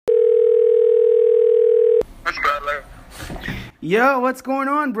Yo, what's going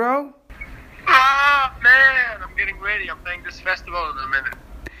on, bro? Ah, man, I'm getting ready. I'm playing this festival in a minute.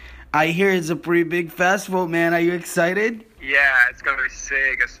 I hear it's a pretty big festival, man. Are you excited? Yeah, it's gonna be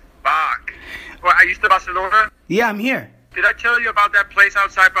sick as fuck. Well, are you still Barcelona? Yeah, I'm here. Did I tell you about that place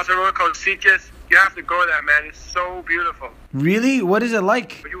outside Barcelona called Sitges? You have to go there, man. It's so beautiful. Really? What is it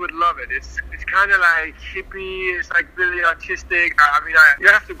like? You would love it. It's kind of like hippie. It's like really artistic. You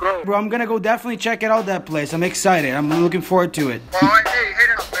have to go. Bro, I'm gonna go definitely check it out, that place. I'm excited. I'm looking forward to it. Oh, hey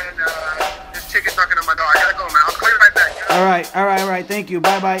now, man. This chick is knocking on my door. I gotta go, man. I'll call you right back. You know? All right. Thank you.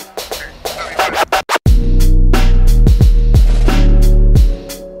 Bye-bye.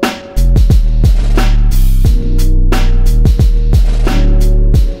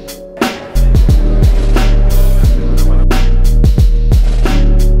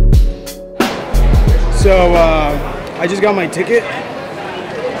 So, I just got my ticket.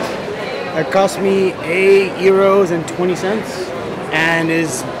 It cost me €8.20 and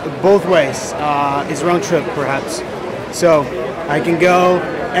is both ways. It's round trip, perhaps. So, I can go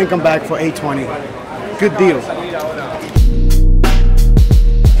and come back for $8.20. Good deal.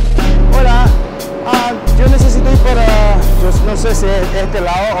 Hola, yo necesito ir para, no sé si es este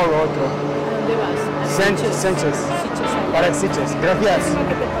lado o lo otro. ¿Dónde vas? Sitges. Para Sitges. Gracias.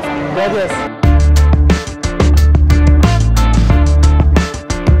 Gracias.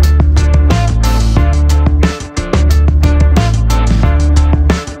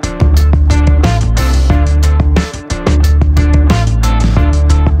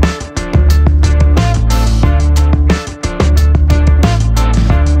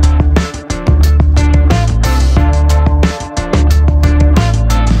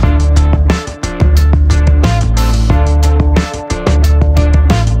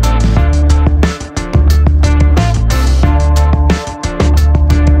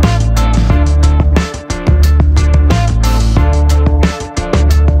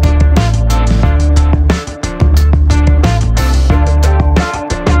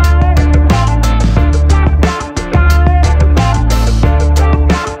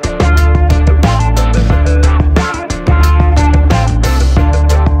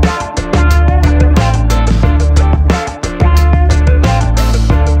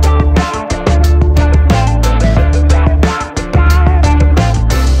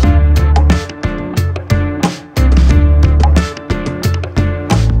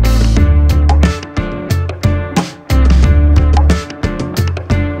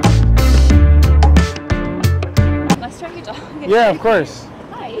 Yeah, of course.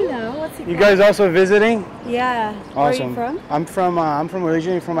 Hi. Hello. What's it You guys also visiting? Yeah. Awesome. Where are you from? I'm from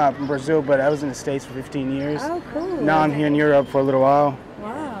originally from Brazil, but I was in the States for 15 years. Oh, cool. Now I'm here in Europe for a little while.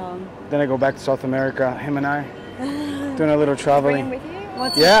 Wow. Then I go back to South America, him and I, doing a little traveling. With you?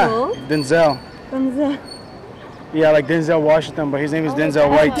 What's Yeah, called? Denzel. Denzel. Yeah, like Denzel Washington, but his name is Denzel Oh,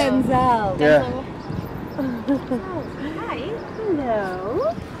 White. Denzel. Yeah. Hi.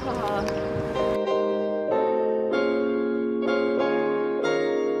 Hello.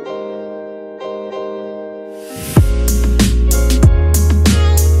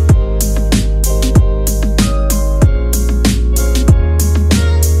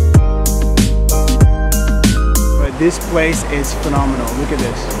 This place is phenomenal. Look at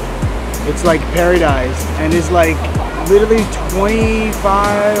this. It's like paradise, and it's like literally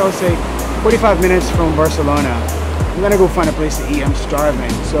 45 minutes from Barcelona. I'm gonna go find a place to eat. I'm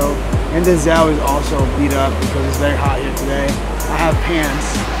starving. So, and Denzel is also beat up because it's very hot here today. I have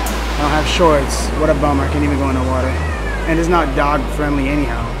pants. I don't have shorts. What a bummer. I can't even go in the water. And it's not dog friendly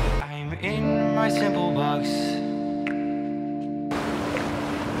anyhow. I'm in my simple box.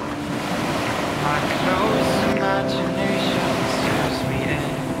 My close imagination serves me in.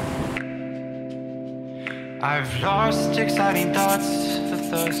 I've lost exciting thoughts, the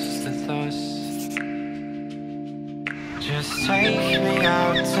thirst. Just take me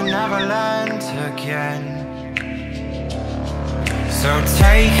out to Neverland again. So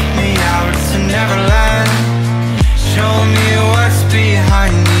take me out to Neverland. Show me what's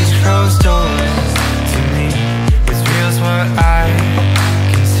behind these closed doors. To me, what's real's what I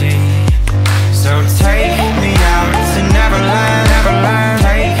can see. So take me out to Neverland.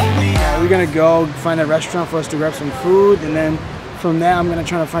 Take me out. We're gonna go find a restaurant for us to grab some food, and then from there I'm gonna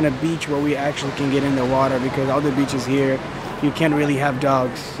try to find a beach where we actually can get in the water, because all the beaches here you can't really have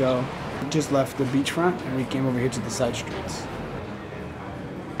dogs. So we just left the beachfront and we came over here to the side streets.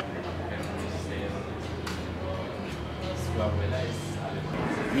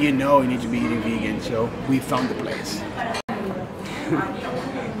 You know you need to be eating vegan, so we found the place.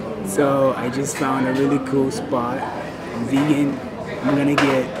 So I just found a really cool spot, vegan. I'm gonna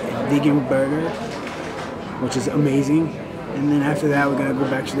get a vegan burger, which is amazing. And then after that, we're gonna go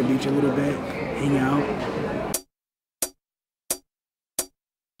back to the beach a little bit, hang out.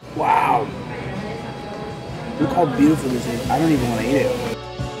 Wow. Look how beautiful this is. I don't even want to eat it.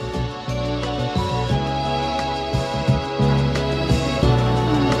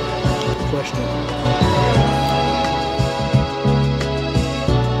 Question.